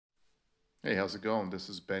Hey, how's it going? This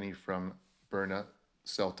is Benny from Byrna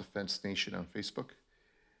Self-Defense Nation on Facebook.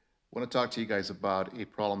 I want to talk to you guys about a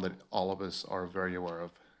problem that all of us are very aware of,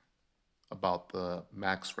 about the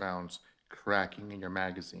max rounds cracking in your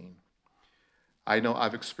magazine. I know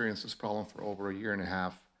I've experienced this problem for over a year and a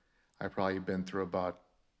half. I've probably been through about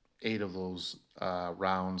 8 of those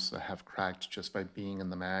rounds that have cracked just by being in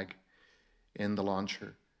the mag, in the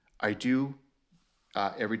launcher. I do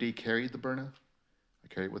everyday carry the Byrna. I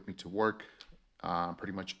carry it with me to work.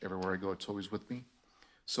 Pretty much everywhere I go, it's always with me.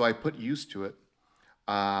 So I put used to it.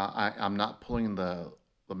 I'm not pulling the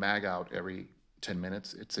mag out every 10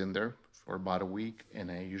 minutes. It's in there for about a week,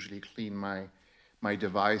 and I usually clean my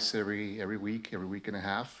device every week and a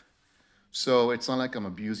half. So it's not like I'm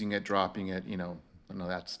abusing it, dropping it, none of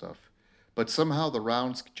that stuff. But somehow the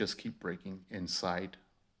rounds just keep breaking inside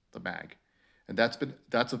the mag, and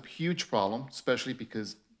that's a huge problem, especially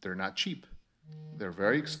because they're not cheap. They're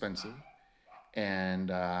very expensive, and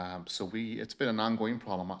so it's been an ongoing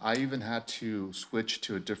problem. I even had to switch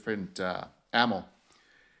to a different ammo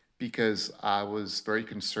because I was very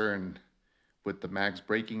concerned with the mags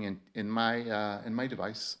breaking in my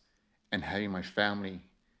device and having my family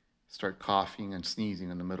start coughing and sneezing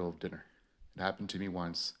in the middle of dinner. It happened to me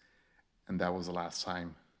once, and that was the last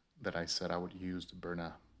time that I said I would use the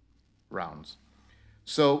Byrna rounds.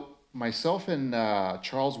 So myself and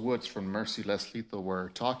Charles Woods from Mercy Less Lethal were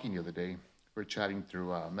talking the other day. We are chatting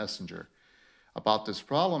through Messenger about this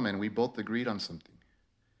problem, and we both agreed on something.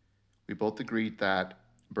 We both agreed that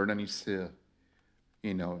Byrna needs to,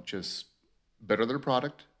 just better their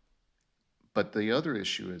product. But the other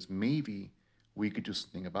issue is maybe we could do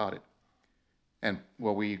something about it. And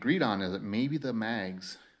what we agreed on is that maybe the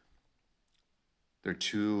mags,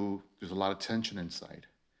 there's a lot of tension inside.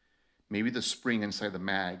 Maybe the spring inside the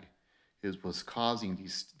mag is what's causing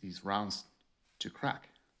these rounds to crack.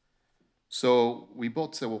 So we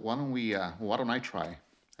both said, well, why don't I try?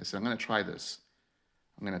 I said, I'm going to try this.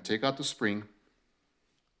 I'm going to take out the spring,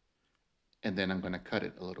 and then I'm going to cut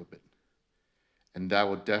it a little bit. And that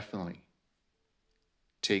will definitely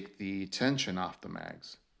take the tension off the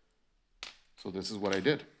mags. So this is what I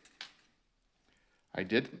did. I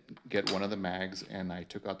did get one of the mags, and I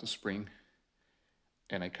took out the spring,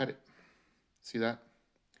 and I cut it. See that?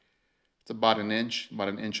 It's about an inch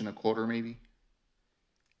and a quarter maybe.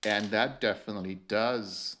 And that definitely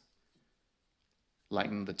does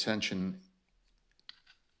lighten the tension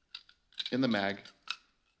in the mag.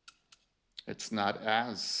 It's not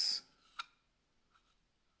as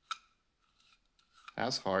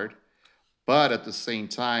hard, but at the same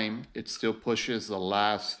time, it still pushes the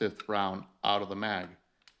last fifth round out of the mag.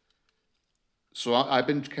 So I've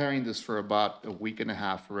been carrying this for about a week and a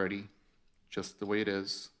half already, just the way it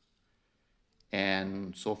is.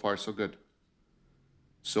 And so far, so good.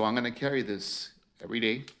 So I'm going to carry this every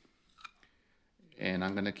day, and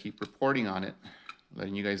I'm going to keep reporting on it,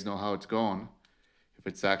 letting you guys know how it's going, if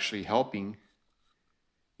it's actually helping,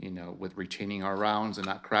 with retaining our rounds and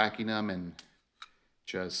not cracking them, and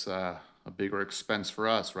just a bigger expense for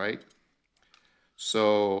us, right?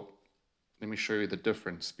 So let me show you the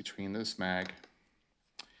difference between this mag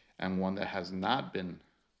and one that has not been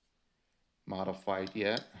modified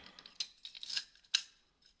yet.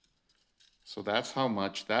 So that's how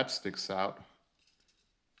much that sticks out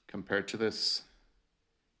compared to this.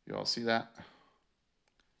 You all see that?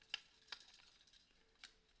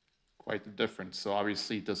 Quite the difference. So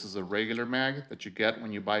obviously this is a regular mag that you get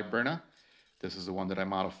when you buy Byrna. This is the one that I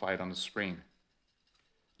modified on the spring.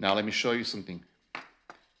 Now let me show you something.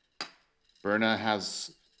 Byrna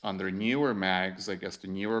has, on their newer mags, I guess the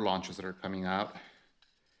newer launches that are coming out,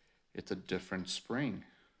 it's a different spring.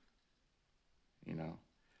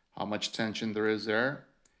 How much tension there is there,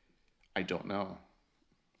 I don't know.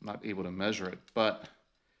 I'm not able to measure it, but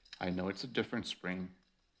I know it's a different spring.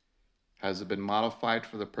 Has it been modified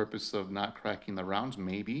for the purpose of not cracking the rounds?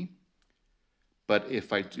 Maybe. But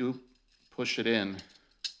if I do push it in,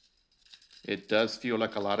 it does feel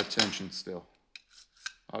like a lot of tension still.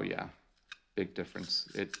 Oh yeah, big difference.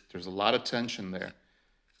 There's a lot of tension there.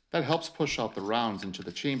 That helps push out the rounds into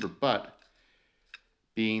the chamber, but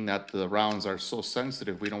being that the rounds are so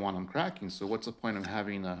sensitive, we don't want them cracking. So what's the point of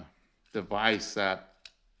having a device that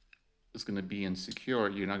is going to be insecure?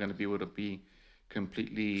 You're not going to be able to be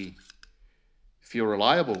completely feel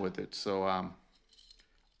reliable with it. So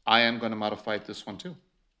I am going to modify this one too.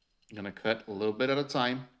 I'm going to cut a little bit at a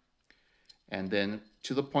time, and then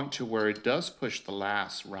to the point to where it does push the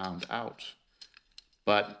last round out.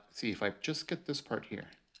 But see, if I just get this part here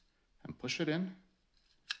and push it in,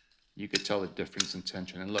 you could tell the difference in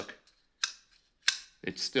tension. And look,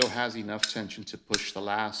 it still has enough tension to push the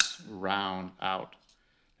last round out.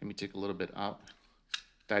 Let me take a little bit out.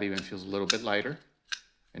 That even feels a little bit lighter.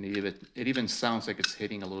 And it even sounds like it's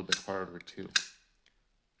hitting a little bit harder too.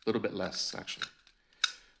 A little bit less, actually.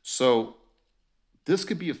 So this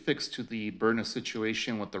could be a fix to the Byrna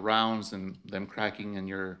situation with the rounds and them cracking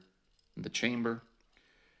in the chamber,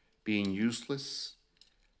 being useless.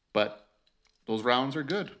 But those rounds are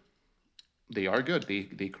good. They are good.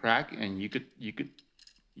 They crack, and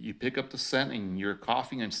you pick up the scent and you're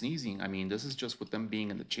coughing and sneezing. I mean, this is just with them being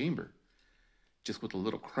in the chamber, just with a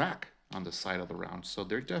little crack on the side of the round. So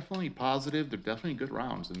they're definitely positive. They're definitely good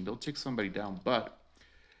rounds, and they'll take somebody down. But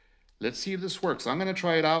let's see if this works. I'm going to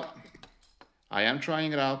try it out. I am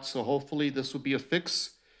trying it out, so hopefully this will be a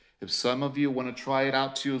fix. If some of you want to try it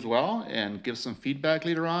out too as well and give some feedback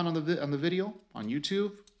later on the video, on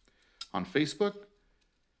YouTube, on Facebook,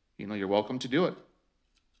 you know, you're welcome to do it.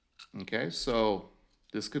 Okay, so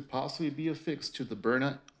this could possibly be a fix to the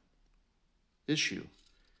Byrna issue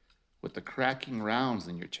with the cracking rounds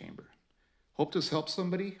in your chamber. Hope this helps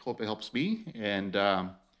somebody. Hope it helps me. And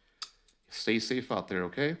stay safe out there,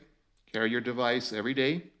 okay? Carry your device every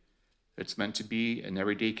day. It's meant to be an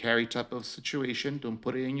everyday carry type of situation. Don't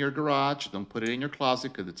put it in your garage. Don't put it in your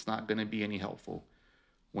closet, because it's not going to be any helpful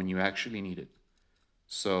when you actually need it.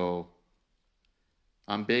 So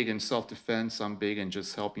I'm big in self-defense. I'm big in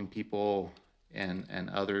just helping people and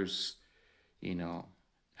others, you know,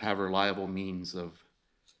 have reliable means of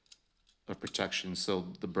protection. So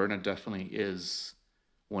the Byrna definitely is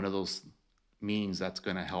one of those means that's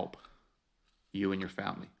going to help you and your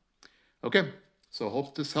family. Okay, so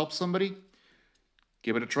hope this helps somebody.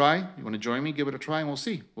 Give it a try. You want to join me? Give it a try, and we'll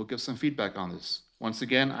see. We'll give some feedback on this. Once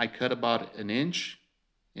again, I cut about an inch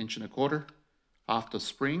and a quarter off the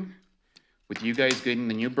spring. With you guys getting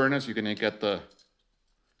the new Byrnas, you're going to get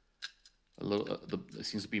it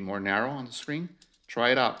seems to be more narrow on the spring.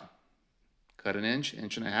 Try it out. Cut an inch,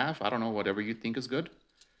 inch and a half. I don't know, whatever you think is good.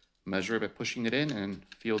 Measure it by pushing it in and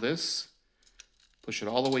feel this. Push it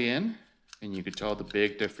all the way in, and you can tell the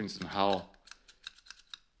big difference in how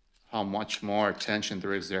much more tension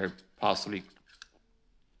there is there, possibly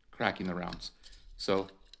cracking the rounds. So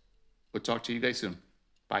we'll talk to you guys soon.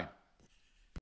 Bye.